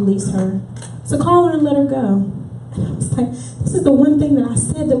you to release her. So call her and let her go. And I was like, this is the one thing that I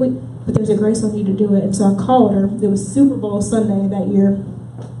said but there's a grace on you to do it. And so I called her. It was Super Bowl Sunday that year.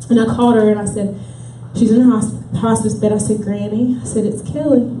 And I called her and I said, she's in her hospice bed. I said, Granny, I said, it's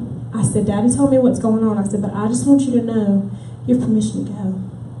Kellie. I said, Daddy told me what's going on. I said, but I just want you to know you have permission to go.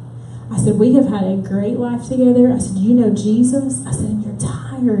 I said, we have had a great life together. I said, you know Jesus? I said, and you're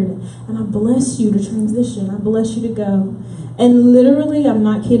tired. And I bless you to transition. I bless you to go. And literally, I'm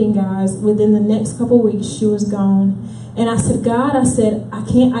not kidding, guys, within the next couple of weeks, she was gone. And I said, God, I said, I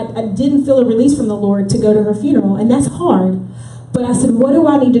didn't feel a release from the Lord to go to her funeral. And that's hard. But I said, what do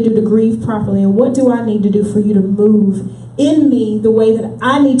I need to do to grieve properly? And what do I need to do for you to move in me the way that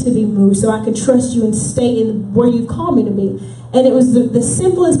I need to be moved so I can trust you and stay in where you've called me to be? And it was the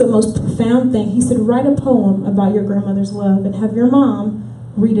simplest but most profound thing. He said, write a poem about your grandmother's love and have your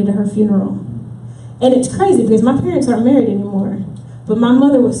mom read it at her funeral. And it's crazy because my parents aren't married anymore. But my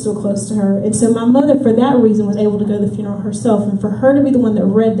mother was still close to her. And so my mother, for that reason, was able to go to the funeral herself. And for her to be the one that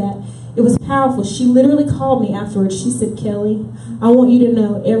read that, it was powerful. She literally called me afterwards. She said, Kellie, I want you to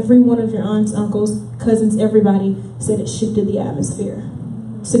know every one of your aunts, uncles, cousins, everybody said it shifted the atmosphere.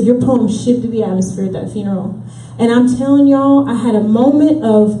 Said your poem shifted the atmosphere at that funeral. And I'm telling y'all, I had a moment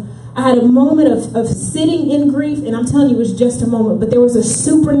of sitting in grief, and I'm telling you, it was just a moment, but there was a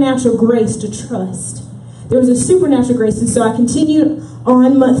supernatural grace to trust. There was a supernatural grace, and so I continued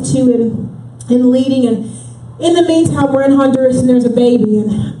on month 2 in leading, and in the meantime, we're in Honduras, and there's a baby,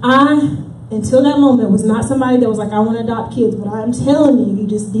 and I, until that moment, was not somebody that was like, I want to adopt kids, but I'm telling you, you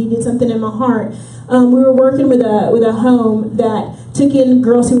just needed something in my heart. We were working with a home that took in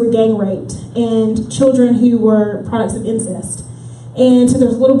girls who were gang raped and children who were products of incest. And so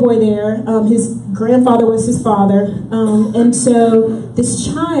there's a little boy there. His grandfather was his father. And so this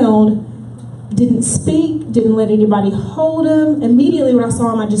child didn't speak, didn't let anybody hold him. Immediately when I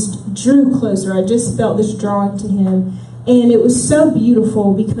saw him, I just drew closer. I just felt this drawing to him. And it was so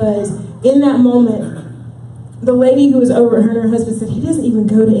beautiful because in that moment, the lady who was over, her and her husband said, he doesn't even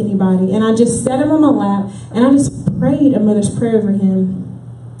go to anybody. And I just sat him on my lap, and I just prayed a mother's prayer over him.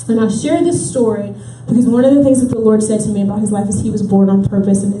 And I share this story because one of the things that the Lord said to me about his life is he was born on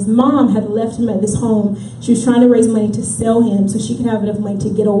purpose. And his mom had left him at this home. She was trying to raise money to sell him so she could have enough money to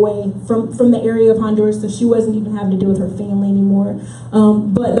get away from the area of Honduras, so she wasn't even having to deal with her family anymore.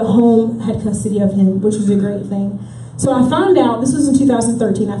 But the home had custody of him, which was a great thing. So I found out, this was in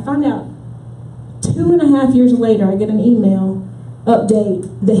 2013, I found out 2.5 years later, I get an email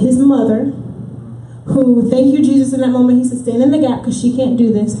update that his mother, who, thank you, Jesus, in that moment, he said, stand in the gap because she can't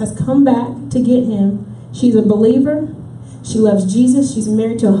do this, has come back to get him. She's a believer. She loves Jesus. She's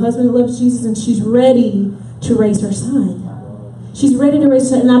married to a husband that loves Jesus, and she's ready to raise her son. She's ready to raise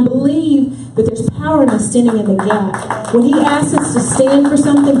her son, and I believe that there's power in us standing in the gap. When he asks us to stand for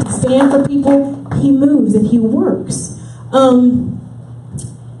something, to stand for people, he moves and he works.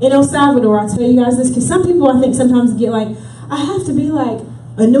 In El Salvador, I'll tell you guys this, because some people I think sometimes get like, I have to be like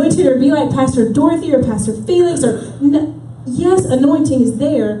anointed or be like Pastor Dorothy or Pastor Felix or no. Yes, anointing is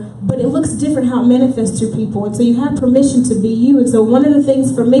there, but it looks different how it manifests through people, and so you have permission to be you. And so one of the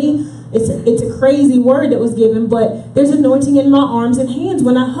things for me, it's a crazy word that was given, but there's anointing in my arms and hands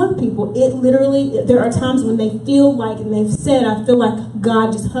when I hug people. It literally, there are times when they feel like, and they've said, I feel like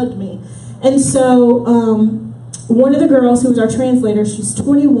God just hugged me. And so one of the girls who was our translator, she's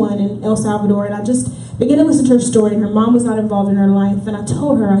 21 in El Salvador, and I just began to listen to her story, and her mom was not involved in her life, and I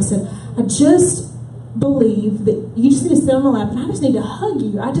told her, I said, I just believe that you just need to sit on my lap, and I just need to hug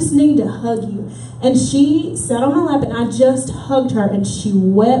you. I just need to hug you. And she sat on my lap, and I just hugged her, and she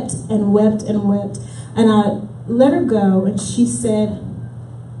wept and wept and wept, and I let her go, and she said,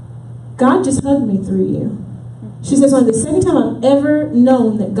 God just hugged me through you. She says, only the second time I've ever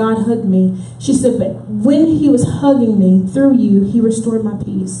known that God hugged me. She said, but when he was hugging me through you, he restored my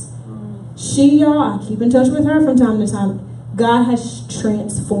peace. Y'all, I keep in touch with her from time to time. God has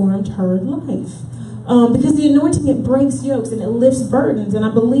transformed her life. Because the anointing, it breaks yokes and it lifts burdens. And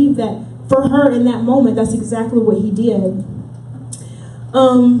I believe that for her in that moment, that's exactly what he did.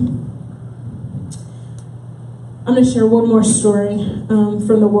 I'm going to share one more story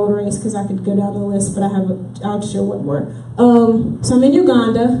from the world race because I could go down the list, but I'll share one more. So I'm in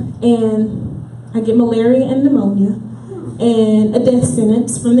Uganda and I get malaria and pneumonia. and a death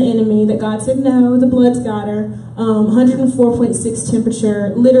sentence from the enemy that God said, no, the blood's got her. 104.6 temperature.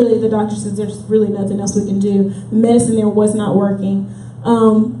 Literally, the doctor says there's really nothing else we can do. The medicine there was not working.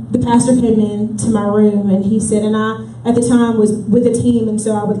 The pastor came in to my room, and he said, and I, at the time, was with a team, and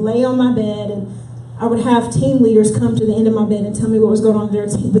so I would lay on my bed, and I would have team leaders come to the end of my bed and tell me what was going on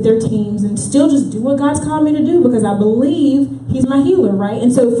with their teams, and still just do what God's called me to do, because I believe He's my healer, right?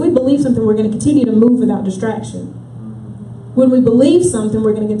 And so if we believe something, we're going to continue to move without distraction. When we believe something,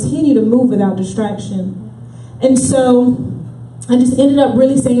 we're going to continue to move without distraction. And so I just ended up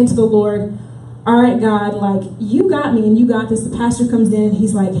really saying to the Lord, all right, God, like, you got me and you got this. The pastor comes in and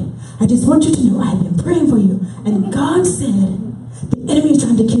he's like, I just want you to know I've been praying for you. And God said, the enemy is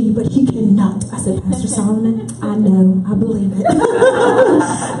trying to kill you, but he cannot. I said, Pastor Solomon, I know. I believe it.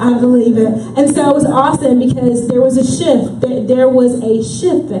 I believe it. And so it was awesome because there was a shift. There was a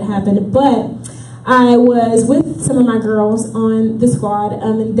shift that happened. But I was with some of my girls on the squad,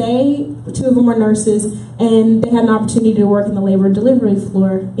 and two of them were nurses, and they had an opportunity to work in the labor and delivery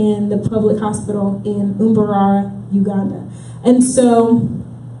floor in the public hospital in Mbarara, Uganda. And so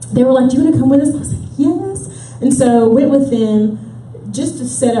they were like, do you want to come with us? I was like, yes. And so I went with them just to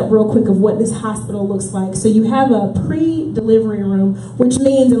set up real quick of what this hospital looks like. So you have a pre-delivery room, which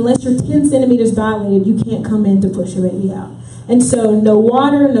means unless you're 10 centimeters dilated, you can't come in to push your baby out. And so no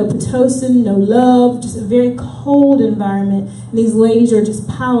water, no Pitocin, no love, just a very cold environment. And these ladies are just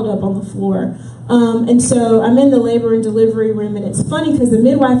piled up on the floor. And so I'm in the labor and delivery room, and it's funny because the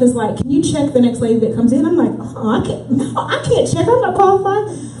midwife is like, can you check the next lady that comes in? I'm like, I can't check her, I'm not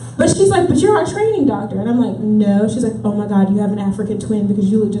qualified. But she's like, but you're our training doctor. And I'm like, no. She's like, oh my God, you have an African twin because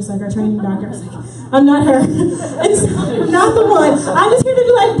you look just like our training doctor. I was like, I'm not her. And so I'm not the one. I'm just here to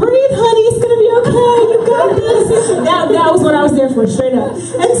be like, breathe, honey, it's going to be okay. You got this. That was what I was there for, straight up.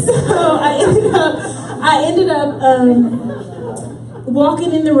 And so I ended up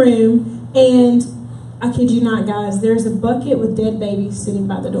walking in the room, and I kid you not, guys, there's a bucket with dead babies sitting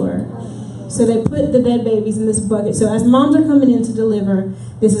by the door. So they put the dead babies in this bucket. So as moms are coming in to deliver,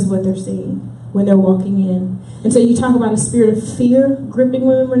 this is what they're seeing when they're walking in. And so you talk about a spirit of fear gripping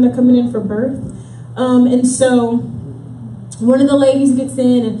women when they're coming in for birth. And so one of the ladies gets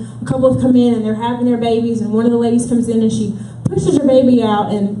in, and a couple have come in, and they're having their babies, and one of the ladies comes in, and she pushes her baby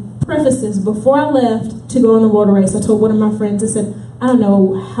out and prefaces, before I left to go on the water race, I told one of my friends, I said, I don't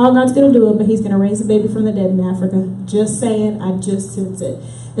know how God's going to do it, but He's going to raise a baby from the dead in Africa. Just saying, I just sense it.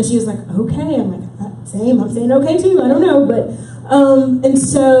 And she was like, okay. I'm like, same. I'm saying okay too. I don't know. But, and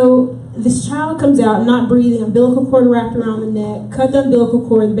so this child comes out, not breathing, umbilical cord wrapped around the neck, cut the umbilical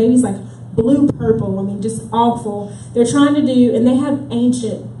cord. The baby's like blue purple. I mean, just awful. They're trying to do, and they have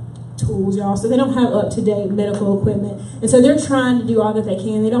ancient tools, y'all. So they don't have up-to-date medical equipment. And so they're trying to do all that they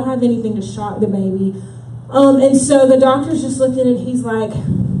can. They don't have anything to shock the baby. And so the doctor's just looking, and he's like,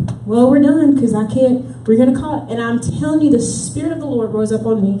 well, we're done because I can't, we're going to call it. And I'm telling you, the Spirit of the Lord rose up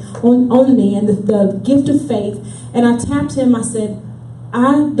on me, and the gift of faith. And I tapped him. I said,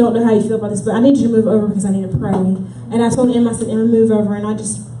 I don't know how you feel about this, but I need you to move over because I need to pray. And I told Emma, I said, Emma, move over. And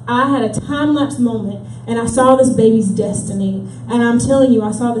I had a time-lapse moment, and I saw this baby's destiny. And I'm telling you,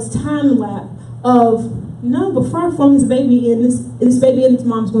 I saw this time-lapse of, no, before I formed this baby in this baby in its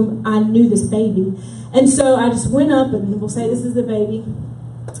mom's womb, I knew this baby. And so I just went up, and we'll say this is the baby.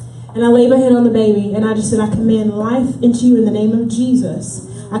 And I laid my hand on the baby, and I just said, I command life into you in the name of Jesus.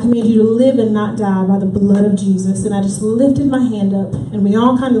 I command you to live and not die by the blood of Jesus. And I just lifted my hand up, and we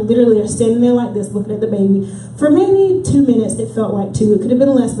all kind of literally are standing there like this, looking at the baby. For maybe 2 minutes, it felt like 2. It could have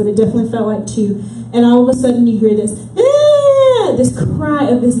been less, but it definitely felt like 2. And all of a sudden, you hear this, this cry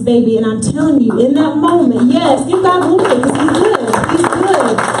of this baby. And I'm telling you, in that moment, yes, give God glory, because He's good. He's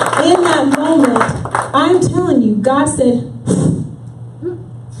good. In that moment, I'm telling you, God said,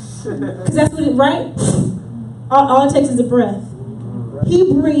 because that's what it, right? All it takes is a breath.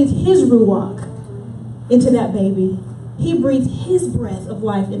 He breathed His ruach into that baby. He breathed His breath of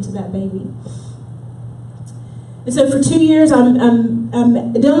life into that baby. And so for 2 years, I'm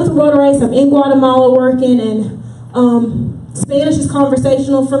done with the water race. I'm in Guatemala working, and Spanish is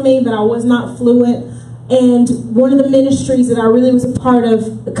conversational for me, but I was not fluent. And one of the ministries that I really was a part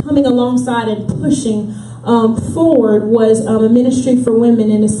of, coming alongside and pushing forward, was a ministry for women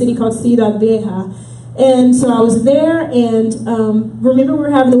in a city called Ciudad Vieja. And so I was there, and remember we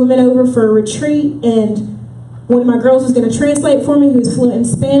were having the women over for a retreat, and one of my girls was going to translate for me, who was fluent in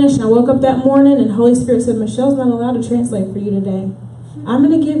Spanish. And I woke up that morning, and the Holy Spirit said, Michelle's not allowed to translate for you today. I'm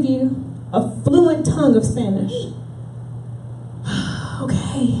going to give you a fluent tongue of Spanish.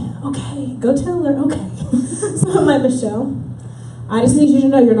 Okay, go tell her, okay. So I'm like, Michelle, I just need you to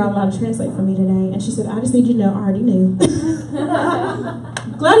know you're not allowed to translate for me today. And she said, I just need you to know I already knew.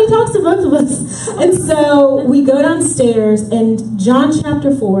 Glad he talks to both of us. And so we go downstairs, and John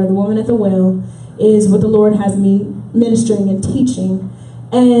chapter 4, the woman at the well, is what the Lord has me ministering and teaching.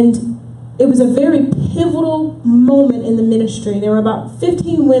 And it was a very pivotal moment in the ministry. There were about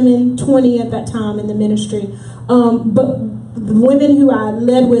 15 women, 20 at that time in the ministry. But the women who I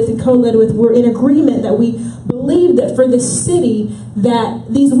led with and co-led with were in agreement that we believed that for this city, that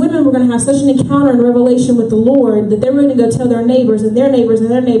these women were going to have such an encounter and revelation with the Lord that they were going to go tell their neighbors and their neighbors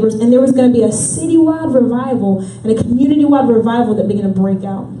and their neighbors, and there was going to be a citywide revival and a community-wide revival that began to break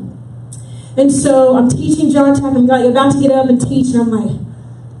out. And so I'm teaching John chapter, I'm about to get up and teach, and I'm like,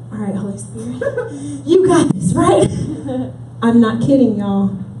 all right, Holy Spirit, you got this, right? I'm not kidding,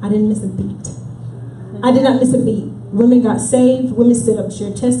 y'all. I didn't miss a beat. I did not miss a beat. Women got saved. Women stood up,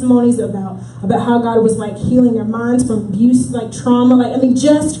 shared testimonies about how God was like healing their minds from abuse, like trauma,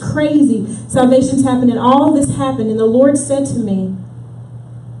 just crazy. Salvations happened, and all this happened. And the Lord said to me,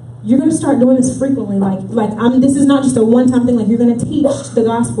 "You're going to start doing this frequently. This is not just a one-time thing. Like, you're going to teach the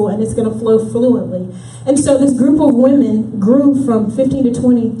gospel, and it's going to flow fluently." And so this group of women grew from 15 to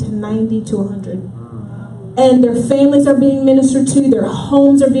 20 to 90 to 100. And their families are being ministered to. Their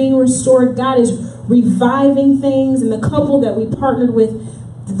homes are being restored. God is reviving things. And the couple that we partnered with,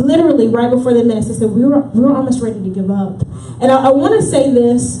 literally right before the ministry, said we were almost ready to give up. And I want to say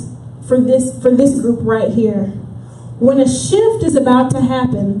this for this group right here. When a shift is about to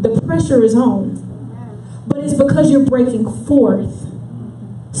happen, the pressure is on. But it's because you're breaking forth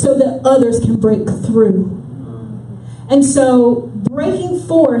so that others can break through. And so breaking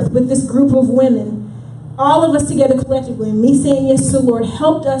forth with this group of women, all of us together collectively, me saying yes to the Lord,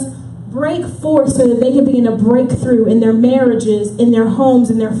 helped us break forth so that they could begin to break through in their marriages, in their homes,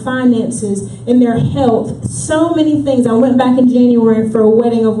 in their finances, in their health. So many things. I went back in January for a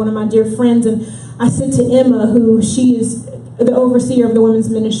wedding of one of my dear friends, and I said to Emma, who she is the overseer of the women's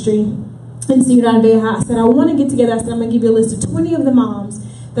ministry in Ciudad Vieja, I said, I want to get together. I said, I'm going to give you a list of 20 of the moms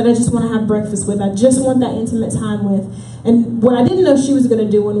that I just want to have breakfast with. I just want that intimate time with. And what I didn't know she was going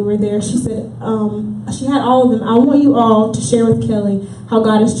to do when we were there, she said, she had all of them. I want you all to share with Kelly how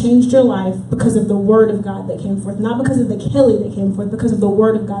God has changed your life because of the word of God that came forth. Not because of the Kelly that came forth, because of the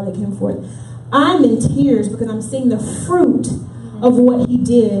word of God that came forth. I'm in tears because I'm seeing the fruit of what he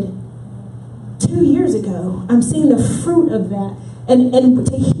did 2 years ago. I'm seeing the fruit of that. And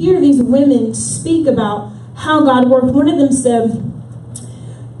to hear these women speak about how God worked. One of them said,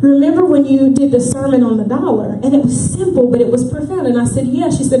 remember when you did the sermon on the dollar? And it was simple, but it was profound. And I said, yeah.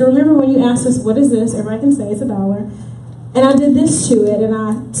 She said, remember when you asked us, what is this? Everybody can say it's $1. And I did this to it, and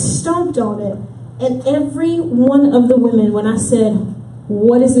I stomped on it. And every one of the women, when I said,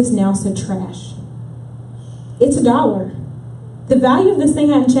 what is this now, said trash. It's $1. The value of this thing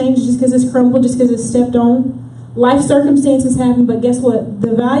hadn't changed just because it's crumbled, just because it's stepped on. Life circumstances happen, but guess what?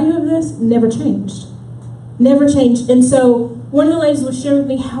 The value of this never changed. Never changed. And so one of the ladies was sharing with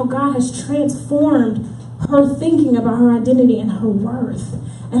me how God has transformed her thinking about her identity and her worth.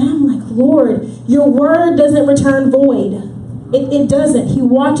 And I'm like, Lord, your word doesn't return void. It doesn't. He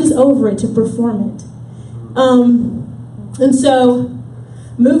watches over it to perform it. And so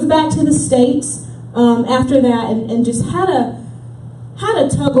moved back to the States after that, and just had a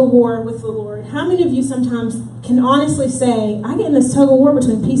tug of war with the Lord. How many of you sometimes can honestly say, I get in this tug of war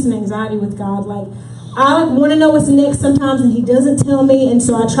between peace and anxiety with God? Like, I want to know what's next sometimes, and he doesn't tell me, and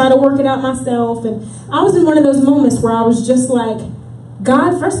so I try to work it out myself. And I was in one of those moments where I was just like,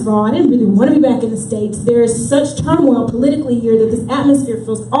 God, first of all, I didn't really want to be back in the States. There is such turmoil politically here that this atmosphere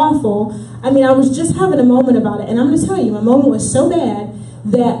feels awful. I mean, I was just having a moment about it, and I'm going to tell you, my moment was so bad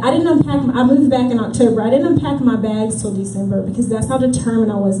that I didn't unpack. I moved back in October. I didn't unpack my bags till December because that's how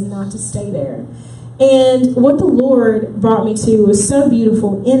determined I was not to stay there. And what the Lord brought me to was so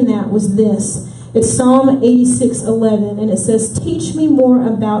beautiful in that was this. It's Psalm 86:11, and it says, teach me more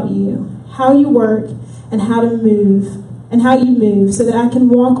about you, how you work, and how to move, and how you move, so that I can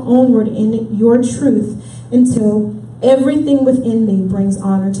walk onward in your truth until everything within me brings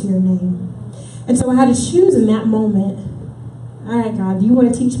honor to your name. And so I had to choose in that moment, all right, God, you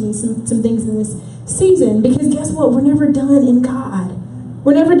want to teach me some things in this season? Because guess what? We're never done in God.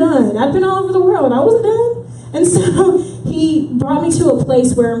 We're never done. I've been all over the world. I wasn't done. And so he brought me to a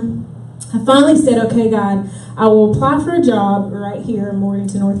place where I finally said, okay, God, I will apply for a job right here in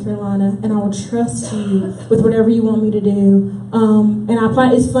Morganton, North Carolina, and I will trust you with whatever you want me to do. And I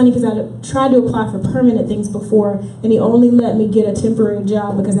applied. It's funny because I tried to apply for permanent things before, and he only let me get a temporary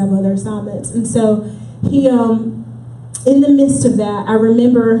job because I have other assignments. And so he, in the midst of that, I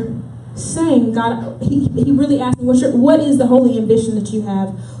remember saying, God, he really asked me, what is the holy ambition that you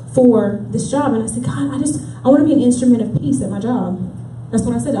have for this job? And I said, God, I want to be an instrument of peace at my job. That's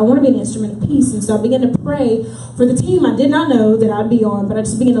what I said. I want to be an instrument of peace. And so I began to pray for the team I did not know that I'd be on, but I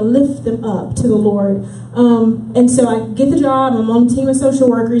just began to lift them up to the Lord. And so I get the job. I'm on a team of social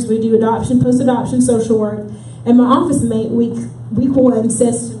workers. We do adoption, post-adoption social work. And my office mate, week one,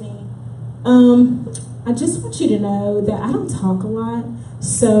 says to me, I just want you to know that I don't talk a lot,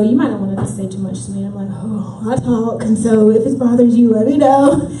 so you might not want to say too much to me. I'm like, oh, I talk, and so if it bothers you, let me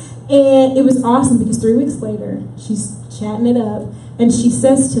know. And it was awesome because 3 weeks later, she's chatting it up, and she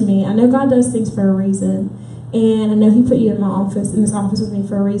says to me, I know God does things for a reason, and I know he put you in this office with me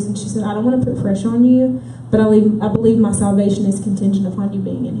for a reason. She said, I don't want to put pressure on you, but I believe my salvation is contingent upon you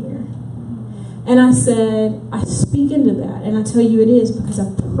being in here. And I said, I speak into that, and I tell you it is because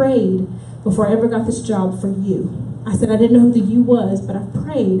I prayed before I ever got this job for you. I said, I didn't know who the you was, but I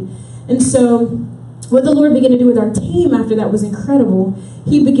prayed. And so what the Lord began to do with our team after that was incredible.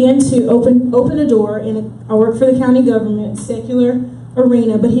 He began to open a door. I work for the county government, secular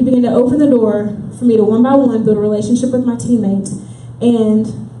arena, but he began to open the door for me to one by one build a relationship with my teammates.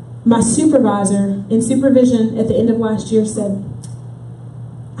 And my supervisor in supervision at the end of last year said,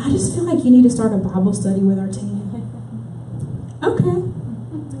 I just feel like you need to start a Bible study with our team.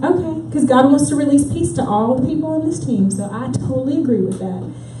 Okay, because God wants to release peace to all the people on this team, so I totally agree with that.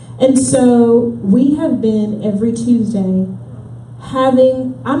 And so we have been every Tuesday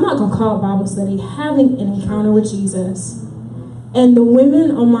I'm not going to call it Bible study, having an encounter with Jesus. And the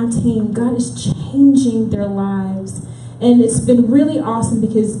women on my team, God is changing their lives. And it's been really awesome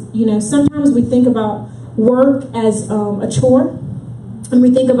because, sometimes we think about work as a chore, and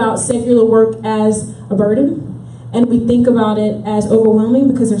we think about secular work as a burden. And we think about it as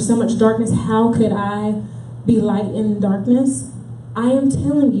overwhelming because there's so much darkness. How could I be light in darkness? I am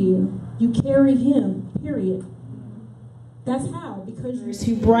telling you, you carry him, period. That's how, because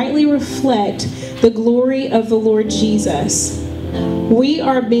who brightly reflect the glory of the Lord Jesus. We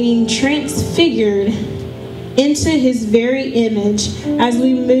are being transfigured into his very image as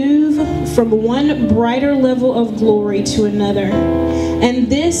we move from one brighter level of glory to another.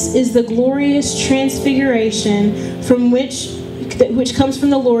 And this is the glorious transfiguration from which comes from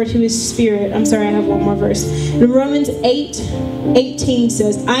the Lord, who is Spirit. I'm sorry, I have one more verse. In Romans 8:18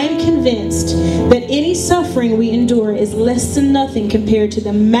 says, I am convinced that any suffering we endure is less than nothing compared to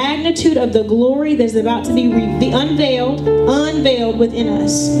the magnitude of the glory that is about to be unveiled within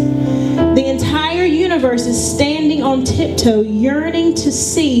us. The entire universe is standing on tiptoe, yearning to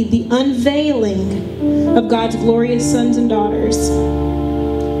see the unveiling of God's glorious sons and daughters.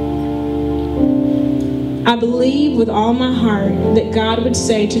 I believe with all my heart that God would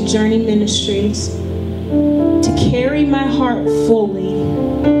say to Journey Ministries, to carry my heart fully,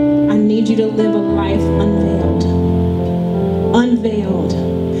 I need you to live a life unveiled. Unveiled.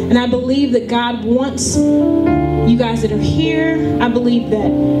 And I believe that God wants you guys that are here. I believe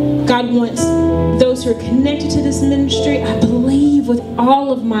that God wants those who are connected to this ministry. I believe with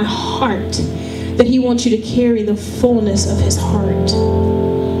all of my heart that he wants you to carry the fullness of his heart.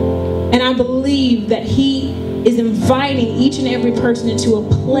 And I believe that he is inviting each and every person into a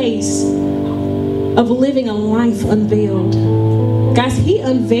place of living a life unveiled. Guys, he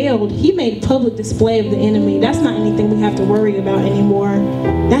made public display of the enemy. That's not anything we have to worry about anymore.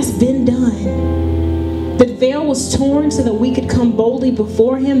 That's been done. The veil was torn so that we could come boldly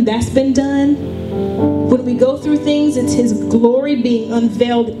before him. That's been done. When we go through things, it's his glory being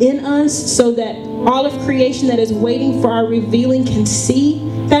unveiled in us so that all of creation that is waiting for our revealing can see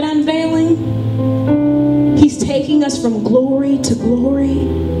that unveiling. He's taking us from glory to glory.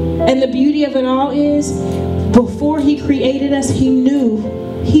 And the beauty of it all is, before he created us, he knew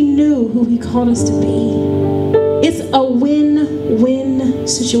who he called us to be. It's a win-win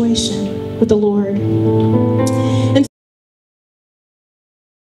situation with the Lord. And